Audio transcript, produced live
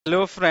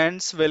Hello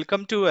friends,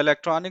 welcome to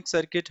Electronic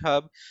Circuit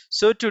Hub.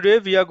 So today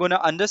we are going to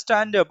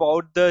understand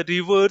about the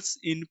reverse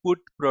input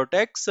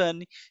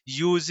protection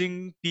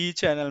using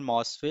P-channel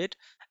MOSFET,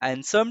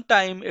 and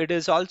sometime it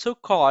is also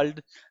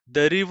called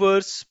the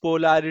reverse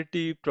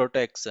polarity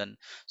protection.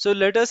 So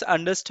let us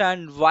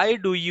understand why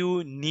do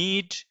you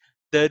need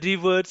the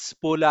reverse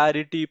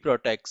polarity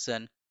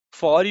protection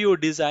for your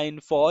design,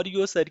 for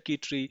your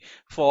circuitry,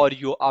 for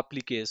your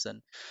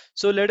application.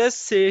 So let us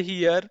say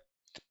here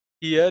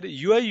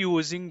you are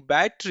using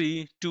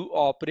battery to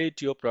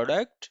operate your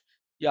product,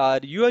 or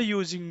you are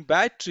using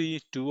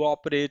battery to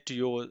operate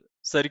your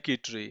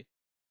circuitry.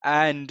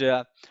 And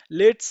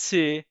let's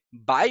say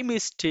by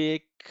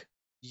mistake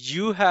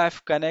you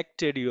have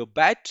connected your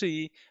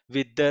battery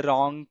with the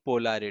wrong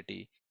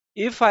polarity.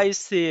 If I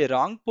say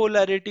wrong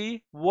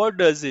polarity, what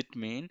does it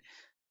mean?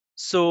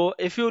 So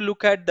if you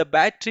look at the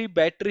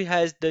battery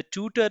has the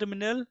two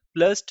terminal,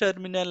 plus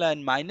terminal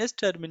and minus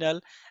terminal,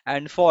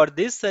 and for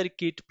this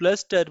circuit,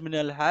 plus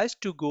terminal has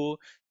to go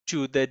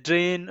to the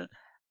drain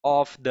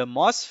of the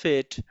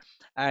MOSFET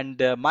and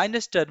the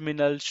minus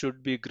terminal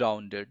should be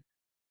grounded.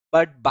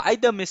 But by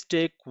the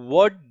mistake,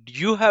 what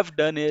you have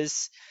done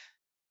is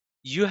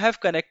you have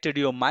connected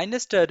your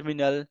minus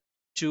terminal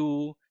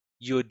to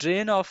your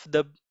drain of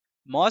the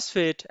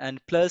MOSFET and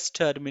plus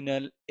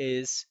terminal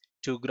is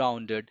to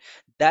grounded.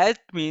 That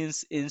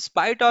means in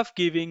spite of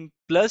giving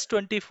plus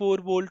 24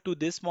 volt to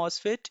this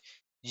MOSFET,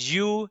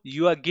 you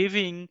are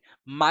giving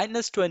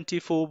minus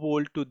 24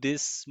 volt to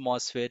this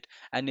MOSFET.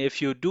 And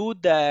if you do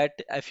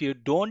that, if you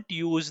don't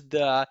use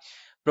the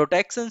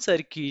protection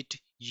circuit,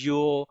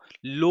 your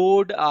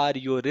load or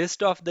your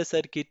rest of the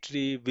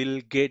circuitry will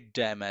get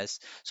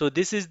damaged. So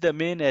this is the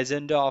main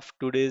agenda of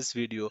today's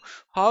video.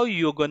 How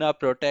you're gonna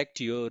protect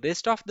your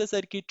rest of the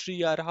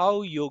circuitry, or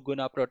how you're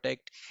gonna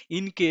protect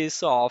in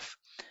case of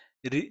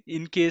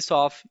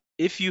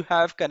if you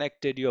have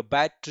connected your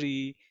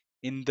battery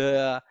in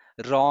the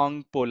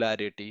wrong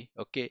polarity.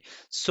 Okay,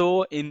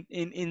 so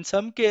in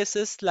some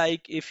cases,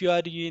 like if you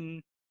are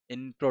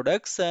in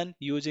production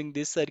using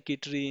this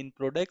circuitry in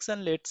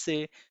production, let's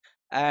say,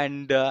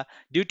 and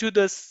due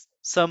to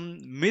some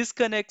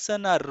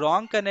misconnection or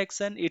wrong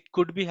connection, it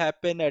could be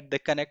happen at the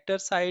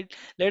connector side.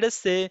 Let us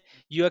say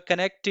you are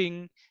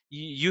connecting,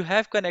 you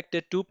have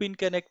connected two pin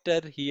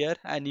connector here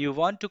and you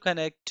want to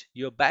connect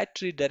your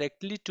battery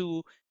directly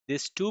to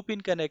this two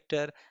pin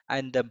connector,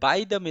 and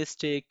by the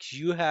mistake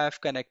you have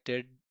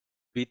connected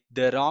with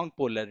the wrong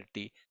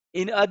polarity.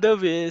 In other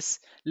ways,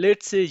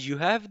 let's say you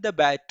have the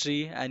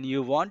battery and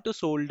you want to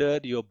solder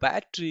your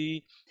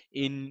battery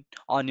in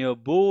on your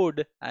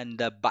board,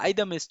 and by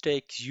the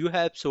mistake you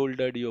have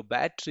soldered your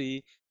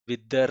battery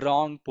with the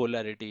wrong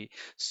polarity.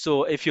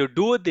 So if you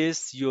do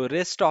this, your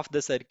rest of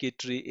the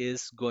circuitry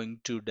is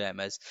going to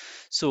damage.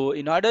 So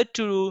in order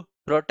to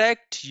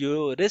protect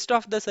your rest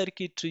of the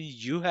circuitry,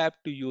 you have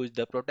to use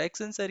the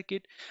protection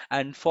circuit.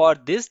 And for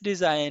this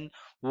design,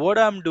 what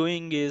I'm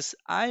doing is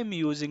I'm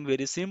using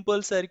very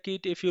simple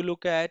circuit. If you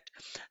look at,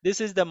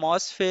 this is the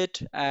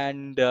MOSFET,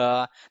 and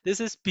this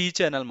is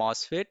P-channel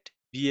MOSFET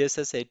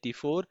BSS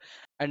 84.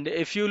 And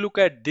if you look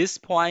at this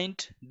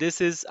point,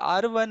 this is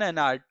R1 and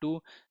R2,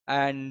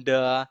 and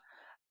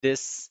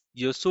this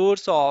your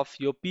source of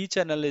your P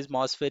channel is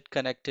MOSFET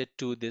connected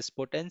to this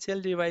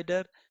potential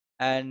divider.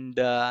 And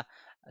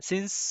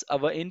since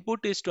our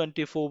input is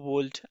 24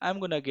 volt, I'm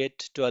gonna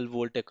get 12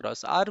 volt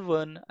across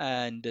R1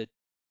 and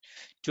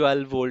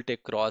 12 volt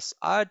across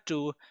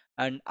R2.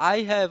 And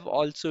I have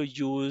also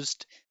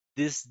used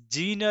this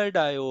Zener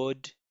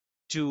diode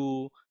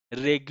to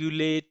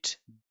regulate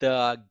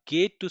the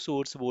gate to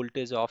source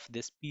voltage of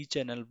this P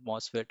channel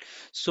MOSFET.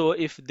 So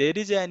if there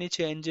is any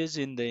changes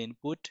in the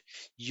input,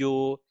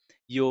 your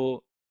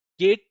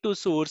gate to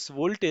source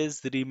voltage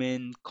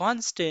remain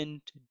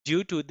constant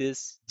due to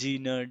this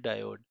Zener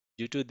diode.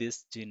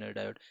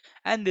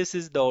 And this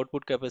is the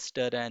output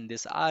capacitor, and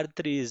this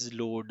R3 is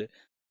load.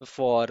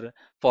 For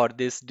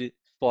this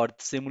for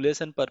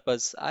simulation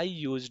purpose, I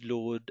used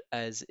load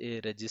as a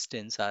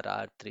resistance or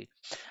R3.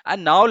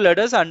 And now let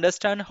us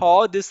understand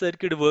how this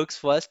circuit works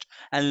first,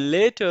 and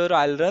later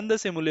I'll run the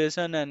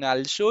simulation and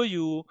I'll show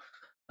you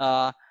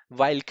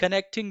while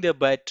connecting the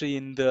battery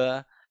in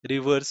the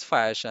reverse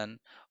fashion.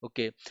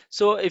 Okay,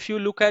 so if you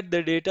look at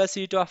the data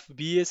sheet of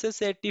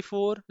BSS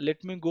 84,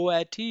 let me go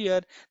at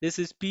here. This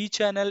is P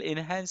channel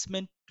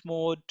enhancement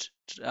mode,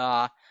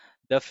 uh,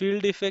 the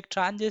field effect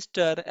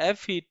transistor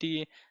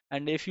FET.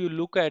 And if you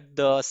look at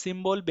the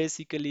symbol,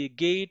 basically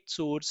gate,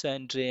 source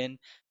and drain.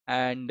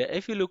 And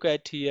if you look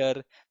at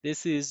here,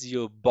 this is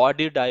your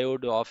body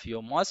diode of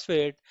your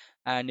MOSFET.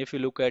 And if you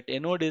look at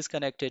anode is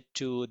connected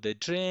to the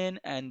drain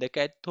and the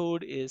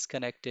cathode is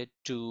connected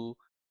to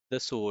the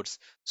source.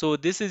 So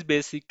this is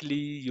basically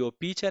your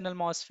P channel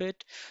MOSFET.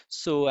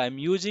 So I'm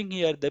using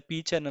here the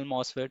P channel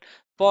MOSFET.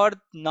 For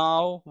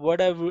now,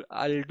 what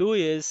I'll do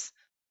is,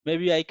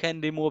 maybe I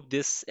can remove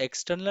this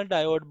external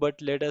diode,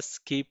 but let us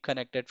keep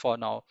connected for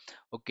now.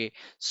 Okay,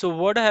 so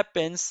what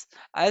happens,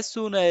 as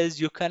soon as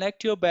you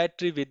connect your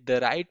battery with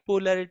the right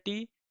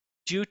polarity,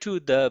 due to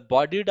the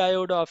body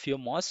diode of your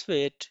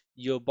MOSFET,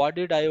 your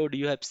body diode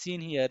you have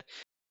seen here,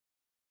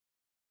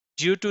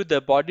 due to the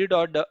body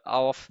diode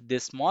of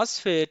this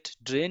MOSFET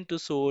drain to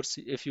source,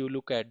 if you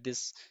look at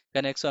this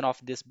connection of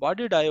this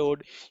body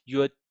diode,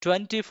 your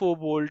 24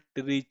 volt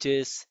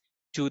reaches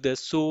to the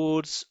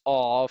source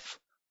of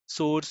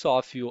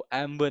your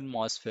M1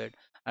 MOSFET.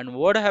 And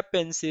what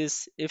happens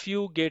is if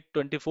you get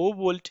 24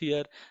 volt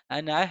here,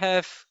 and I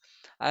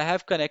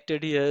have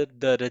connected here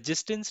the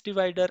resistance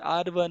divider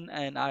R1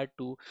 and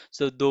R2.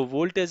 So the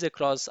voltage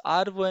across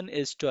R1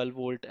 is 12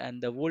 volt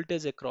and the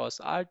voltage across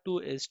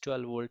R2 is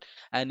 12 volt.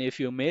 And if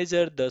you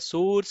measure the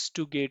source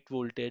to gate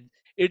voltage,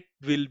 it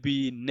will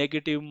be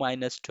negative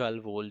minus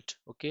 12 volt.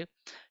 Okay,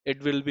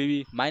 it will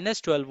be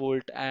minus 12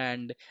 volt,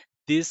 and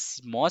this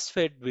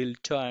MOSFET will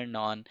turn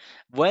on.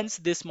 Once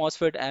this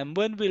MOSFET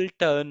M1 will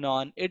turn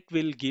on, it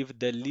will give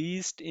the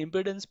least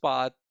impedance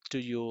path to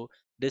you.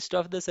 Rest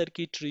of the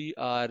circuitry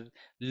are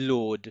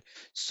load.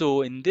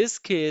 So in this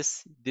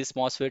case, this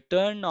MOSFET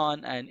turn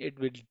on and it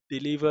will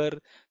deliver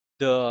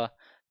the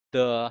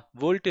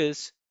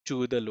voltage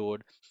to the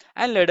load.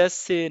 And let us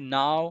say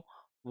now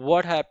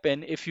what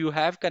happen if you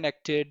have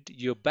connected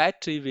your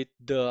battery with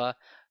the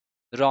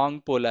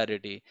wrong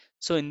polarity.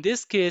 So in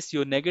this case,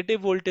 your negative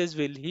voltage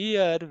will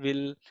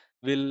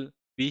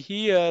be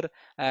here,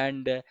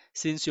 and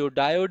since your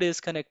diode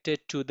is connected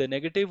to the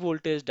negative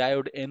voltage,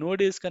 diode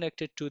anode is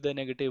connected to the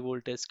negative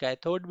voltage,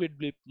 cathode will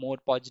be more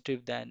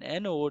positive than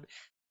anode.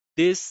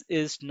 This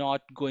is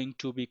not going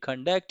to be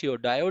conduct, your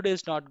diode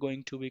is not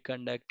going to be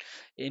conduct.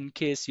 In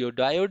case your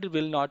diode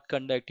will not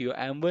conduct, your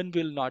M1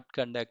 will not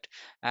conduct,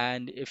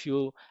 and if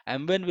you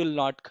M1 will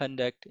not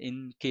conduct,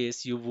 in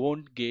case you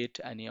won't get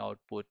any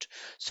output.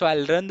 So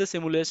I'll run the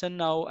simulation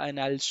now and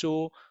I'll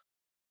show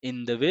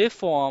in the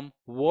waveform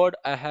what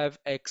I have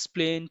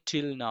explained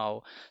till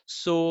now.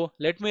 So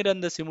let me run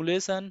the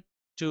simulation.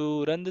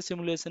 To run the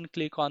simulation,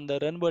 click on the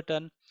run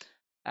button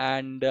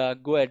and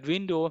go at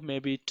window,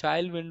 maybe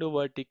tile window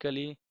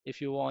vertically.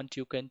 If you want,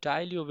 you can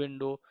tile your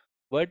window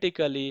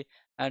vertically.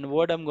 And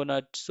what I'm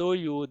gonna show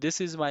you,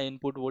 this is my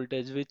input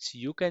voltage, which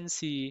you can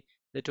see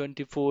the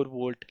 24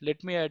 volt.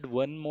 Let me add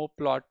one more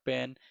plot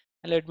pen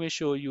and let me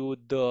show you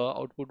the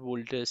output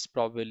voltage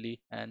probably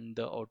and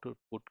the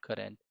output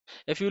current.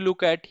 If you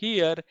look at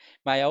here,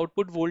 my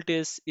output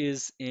voltage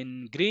is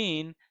in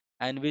green,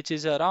 and which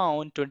is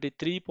around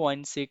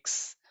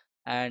 23.6,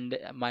 and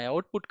my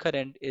output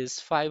current is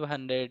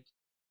 500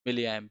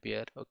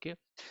 milliampere. Okay,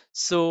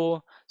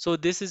 so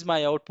this is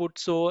my output.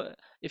 So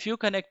if you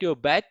connect your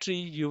battery,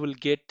 you will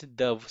get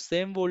the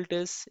same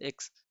voltage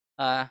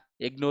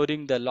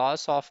ignoring the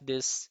loss of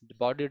this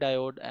body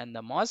diode and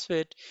the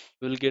MOSFET.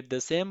 You will get the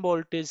same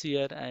voltage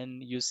here,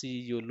 and you see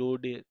your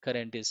load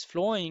current is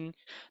flowing.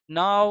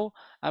 Now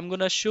I'm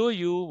gonna show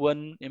you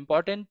one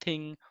important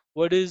thing.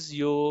 What is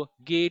your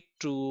gate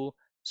to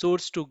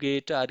source to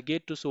gate or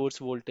gate to source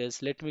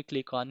voltage? Let me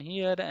click on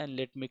here and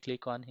let me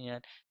click on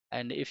here,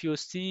 and if you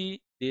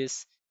see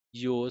this,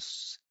 your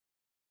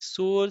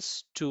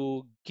source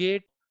to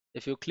gate,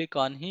 if you click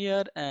on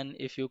here and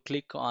if you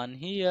click on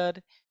here,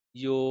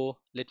 you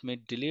let me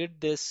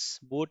delete this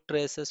both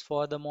traces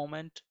for the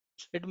moment.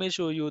 Let me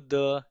show you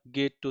the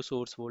gate to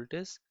source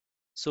voltage.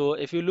 So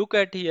if you look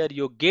at here,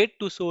 your gate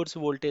to source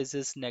voltage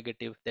is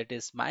negative, that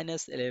is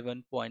minus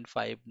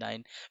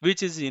 11.59,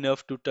 which is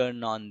enough to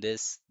turn on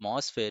this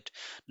MOSFET.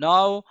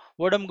 Now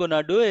what I'm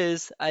gonna do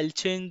is I'll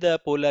change the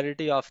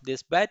polarity of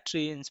this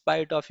battery. In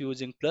spite of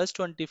using plus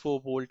 24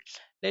 volt,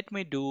 let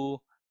me do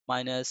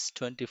minus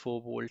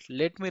 24 volt.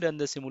 Let me run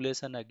the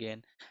simulation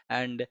again,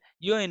 and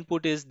your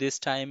input is this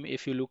time,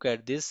 if you look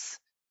at this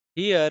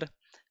here,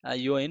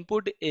 your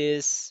input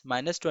is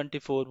minus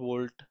 24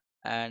 volt,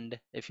 and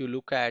if you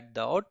look at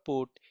the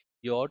output,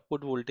 your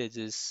output voltage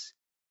is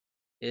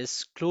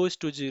close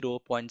to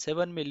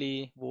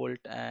 0.7 millivolt,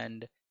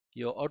 and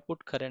your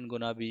output current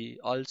gonna be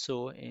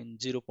also in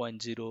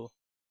 0.01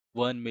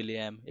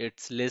 milliamp.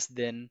 It's less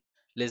than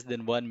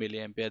 1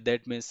 milliampere.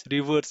 That means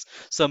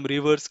some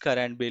reverse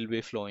current will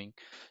be flowing.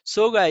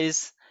 So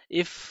guys,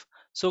 if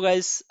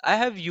guys, I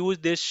have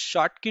used this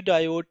Schottky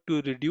diode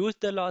to reduce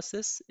the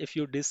losses. If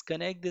you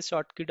disconnect this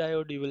Schottky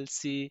diode, you will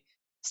see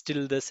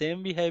still the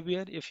same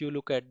behavior. If you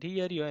look at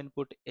here, your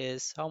input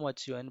is how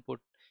much your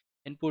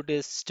input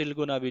is still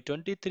gonna be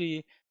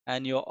 23,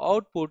 and your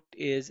output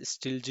is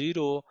still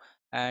 0.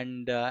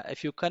 And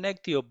if you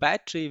connect your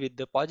battery with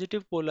the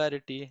positive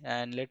polarity,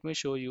 and let me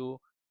show you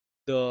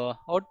the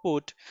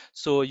output,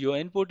 so your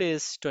input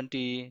is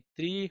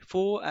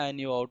 23.4 and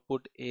your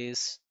output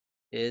is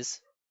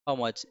how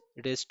much?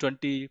 It is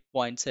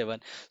 20.7.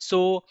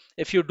 So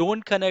if you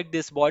don't connect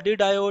this body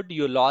diode,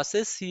 your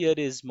losses here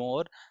is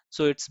more.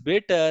 So it's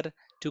better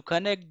to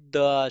connect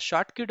the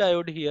Schottky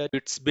diode here.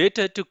 It's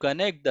better to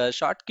connect the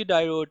Schottky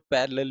diode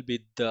parallel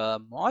with the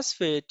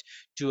MOSFET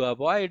to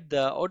avoid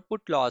the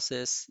output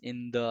losses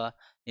in the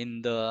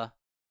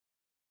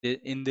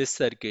in this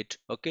circuit.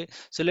 Okay,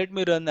 so let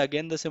me run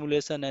again the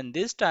simulation, and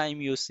this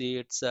time you see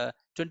it's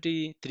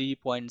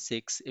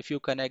 23.6. If you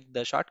connect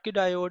the Schottky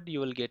diode, you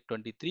will get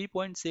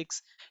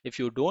 23.6. If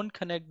you don't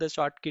connect the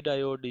Schottky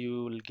diode,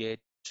 you will get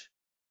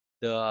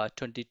the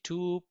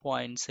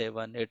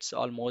 22.7. It's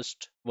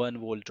almost 1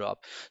 volt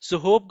drop. So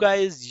hope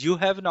guys you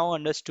have now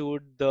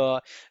understood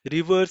the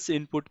reverse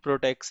input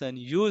protection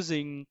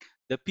using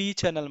the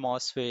P-channel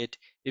MOSFET.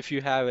 If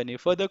you have any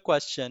further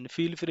question,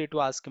 feel free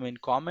to ask me in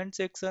comment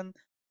section.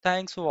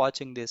 Thanks for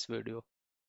watching this video.